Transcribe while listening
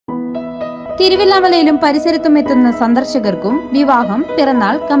തിരുവില്ലാമലയിലും പരിസരത്തും എത്തുന്ന സന്ദർശകർക്കും വിവാഹം,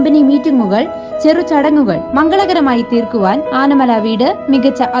 പിറന്നാൾ, കമ്പനി മീറ്റിംഗുകൾ, ചെറുചടങ്ങുകൾ മംഗളകരമായി തീർക്കുവാൻ ആനമല വീട്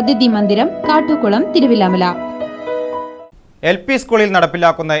മികച്ച അതിഥി മന്ദിരം, കാട്ടുകുളം, തിരുവില്ലാമല. LP സ്കൂളിൽ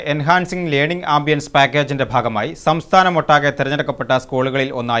നടപ്പിലാക്കുന്ന എൻഹാൻസിംഗ് ലേണിംഗ് ആംബിയൻസ് പാക്കേജിന്റെ ഭാഗമായി സംസ്ഥാനമൊട്ടാകെ തിരഞ്ഞെടുക്കപ്പെട്ട സ്കൂളുകളിൽ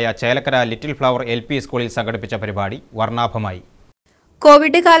ഒന്നായ ചേലക്കര ലിറ്റിൽ ഫ്ലവർ LP സ്കൂളിൽ സംഘടിപ്പിച്ച പരിപാടി വർണ്ണാഭമായി.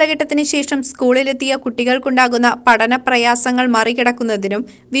 കോവിഡ് കാലഘട്ടത്തിന് ശേഷം സ്കൂളിലെത്തിയ കുട്ടികൾക്കുണ്ടാകുന്ന പഠന പ്രയാസങ്ങൾ മറികടക്കുന്നതിനും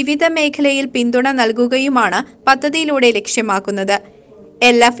വിവിധ മേഖലയിൽ പിന്തുണ നൽകുകയുമാണ് പദ്ധതിയിലൂടെ ലക്ഷ്യമാക്കുന്നത്.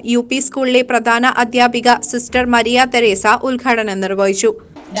 LF UP സ്കൂളിലെ പ്രധാന അധ്യാപിക സിസ്റ്റർ മരിയ തെരേസ ഉദ്ഘാടനം നിർവഹിച്ചു.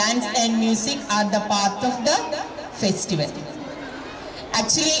 Dance and music are the part of the festival.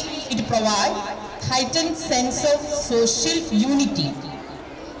 Actually, it provides heightened sense of social unity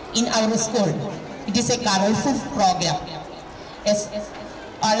in our school. It is a colorful program. Yes.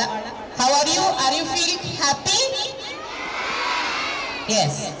 How are you? Are you feeling happy?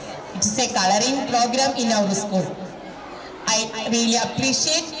 Yes. It is a coloring program in our school. I really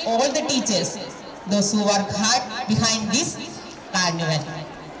appreciate all the teachers, those who work hard behind this carnival.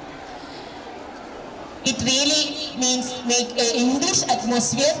 It really means make an English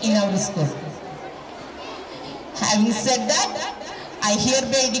atmosphere in our school. Having said that, I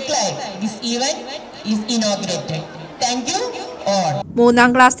hereby declare this event is inaugurated. Thank you all. മൂന്നാം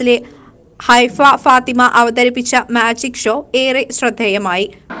ക്ലാസ്സിലെ Haifa Fathima അവതരിപ്പിച്ച magic show ഏറെ ശ്രദ്ധേയമായി.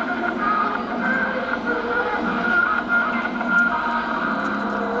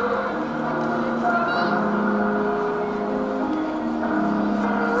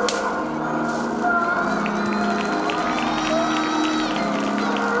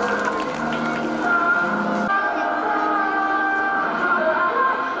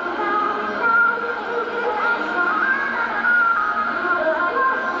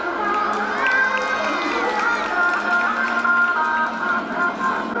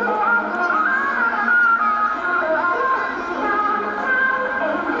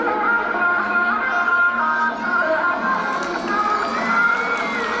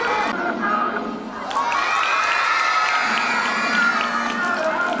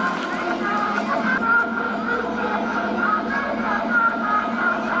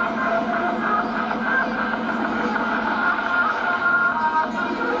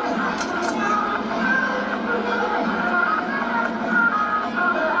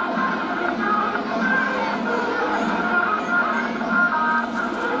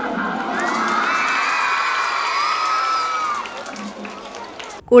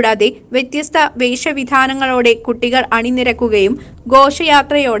 കൂടാതെ വ്യത്യസ്ത വേഷവിധാനങ്ങളോടെ കുട്ടികൾ അണിനിരക്കുകയും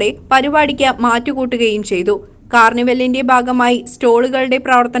ഘോഷയാത്രയോടെ പരിപാടിക്ക് മാറ്റുകൂട്ടുകയും ചെയ്തു. കാർണിവലിന്റെ ഭാഗമായി സ്റ്റോളുകളുടെ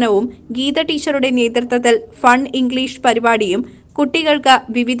പ്രവർത്തനവും ഗീത ടീച്ചറുടെ നേതൃത്വത്തിൽ ഫൺ ഇംഗ്ലീഷ് പരിപാടിയും കുട്ടികൾക്ക്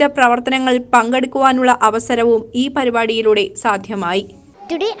വിവിധ പ്രവർത്തനങ്ങളിൽ പങ്കെടുക്കുവാനുള്ള അവസരവും ഈ പരിപാടിയിലൂടെ സാധ്യമായി.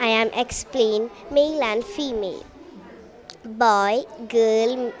 Today I am explain male and female, boy,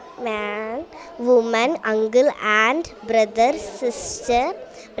 girl, man, woman, uncle and brother,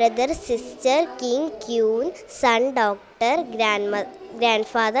 sister, king, queen, son, doctor,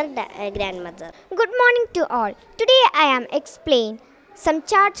 grandfather, grandmother. Good morning to all. Today I am explain some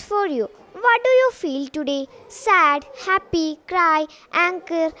charts for you. What do you feel today? Sad, happy, cry,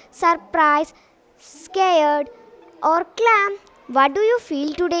 anger, surprise, scared or calm? What do you feel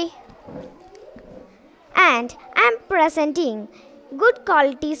today? And I am presenting good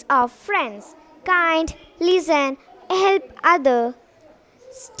qualities of friends: kind, listen, help other,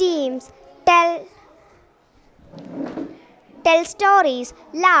 teams, tell stories,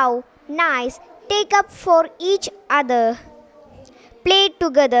 love, nice, take up for each other, play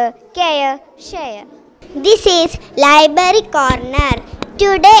together, care, share. This is Library Corner.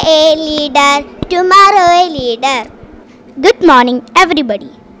 Today a leader, tomorrow a leader. Good morning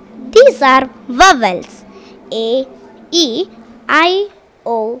everybody. These are vowels: A, E, I,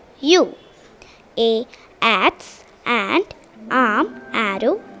 O, U. A, axe, ant, arm,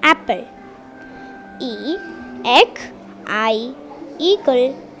 arrow, apple. E, egg. I, eagle.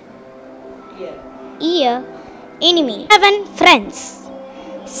 Ear, enemy. 7 friends: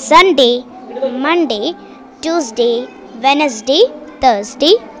 Sunday, Monday, Tuesday, Wednesday,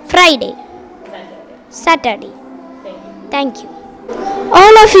 Thursday, Friday, Saturday. Thank you.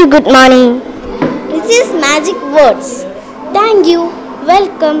 All of you, good morning. This is magic words. Thank you.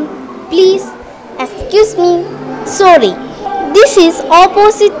 Welcome. Please excuse me. Sorry. This is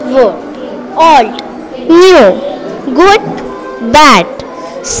opposite word. Old, new, good, bad,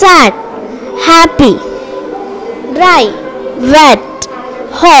 sad, happy, dry, wet,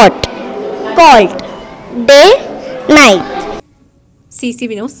 hot, cold, day, night.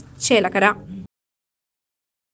 CCV News, Chelakkara.